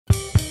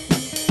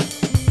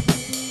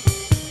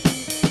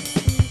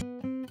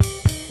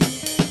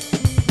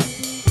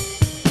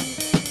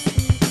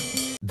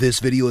This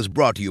video is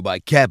brought to you by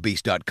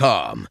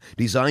catbeast.com.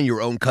 Design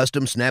your own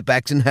custom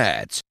snapbacks and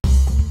hats.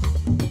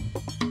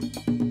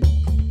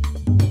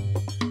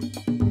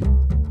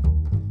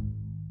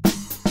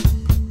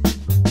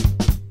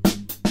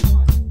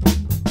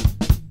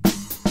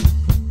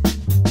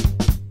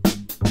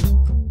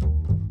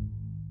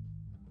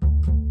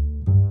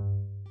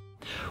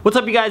 What's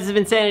up you guys, it's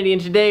Vincanity,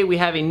 and today we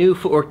have a new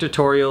footwork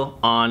tutorial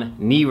on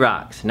knee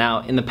rocks.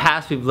 Now in the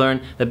past we've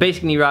learned the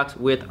basic knee rocks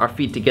with our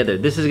feet together.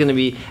 This is going to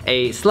be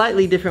a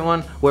slightly different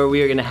one where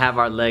we are going to have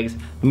our legs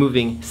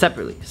moving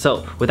separately.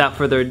 So without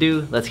further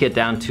ado, let's get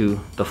down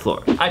to the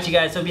floor. Alright you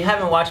guys, so if you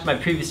haven't watched my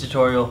previous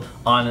tutorial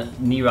on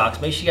knee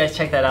rocks, make sure you guys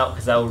check that out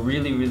because that will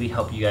really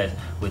help you guys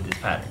with this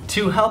pattern.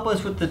 To help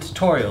us with the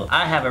tutorial,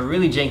 I have a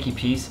really janky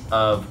piece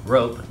of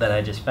rope that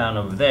I just found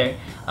over there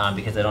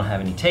because I don't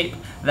have any tape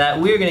that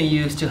we're going to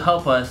use to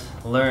help us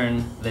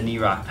learn the knee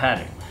rock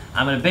pattern.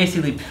 I'm going to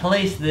basically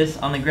place this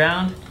on the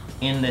ground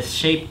in the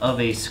shape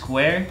of a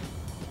square,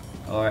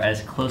 or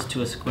as close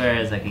to a square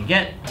as I can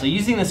get. So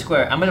using the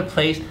square, I'm going to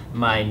place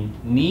my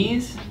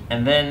knees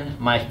and then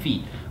my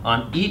feet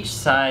on each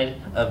side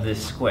of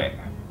this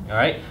square.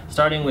 Alright,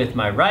 starting with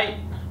my right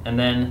and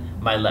then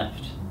my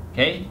left.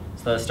 Okay,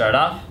 so let's start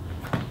off.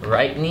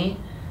 Right knee,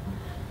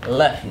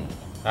 left knee.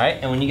 Alright,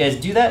 and when you guys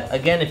do that,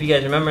 again, if you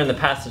guys remember in the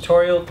past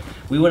tutorial,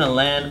 we want to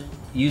land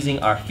using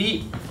our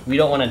feet. We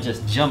don't want to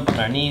just jump on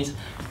our knees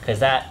because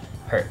that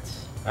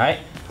hurts. Alright,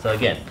 so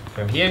again,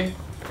 from here,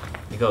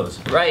 it goes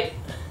right,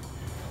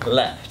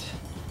 left.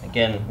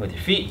 Again, with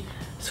your feet,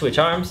 switch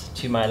arms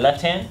to my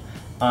left hand.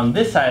 On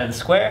this side of the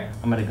square,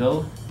 I'm going to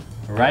go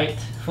right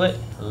foot,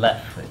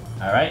 left foot.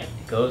 Alright,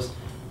 it goes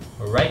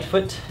right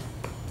foot,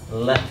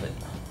 left foot.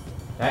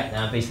 Alright,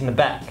 now facing the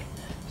back.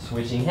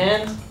 Switching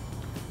hands.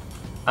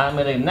 I'm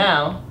going to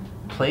now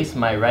place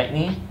my right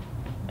knee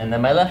and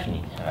then my left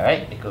knee.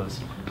 Alright, it goes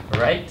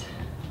right,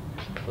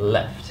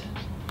 left.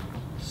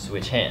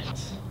 Switch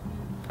hands.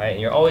 Alright,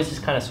 and you're always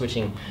just kind of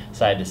switching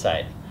side to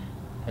side.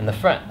 In the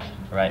front,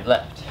 right,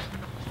 left.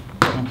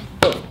 Boom,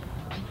 boom.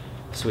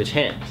 Switch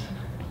hands.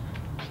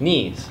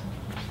 Knees,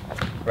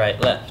 right,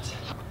 left.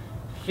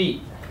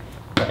 Feet,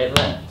 right,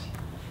 left.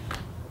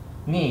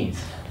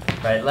 Knees,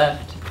 right,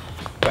 left.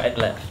 Right,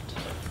 left.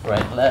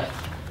 Right,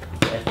 left.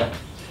 Right,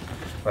 left.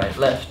 Right,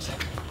 left.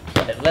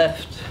 Right,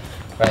 left.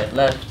 Right,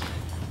 left.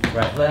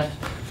 Right,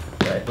 left.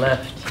 Right,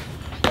 left.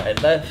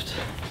 Right, left.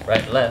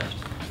 Right, left.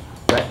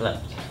 Right,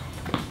 left.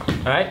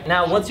 Alright,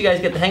 now once you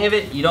guys get the hang of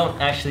it, you don't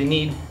actually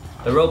need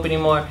the rope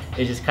anymore.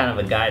 It's just kind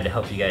of a guide to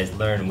help you guys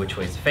learn which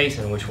ways to face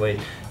and which way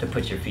to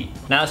put your feet.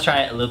 Now let's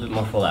try it a little bit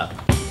more full out.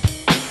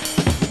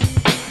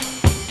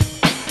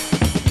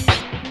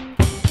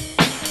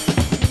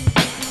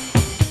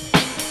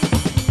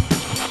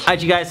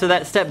 Alright you guys, so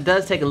that step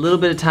does take a little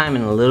bit of time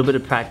and a little bit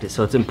of practice,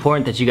 so it's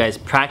important that you guys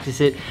practice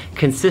it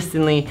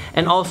consistently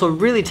and also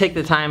really take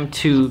the time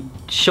to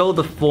show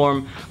the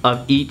form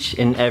of each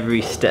and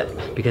every step,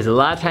 because a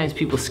lot of times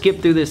people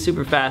skip through this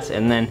super fast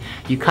and then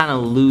you kind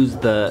of lose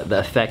the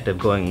effect of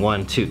going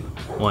 1, 2,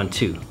 1,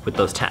 2 with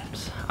those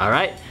taps.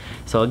 Alright,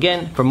 so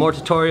again, for more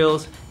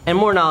tutorials and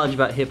more knowledge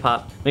about hip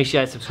hop, make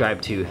sure you guys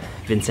subscribe to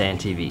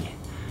VincaniTV.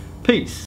 Peace!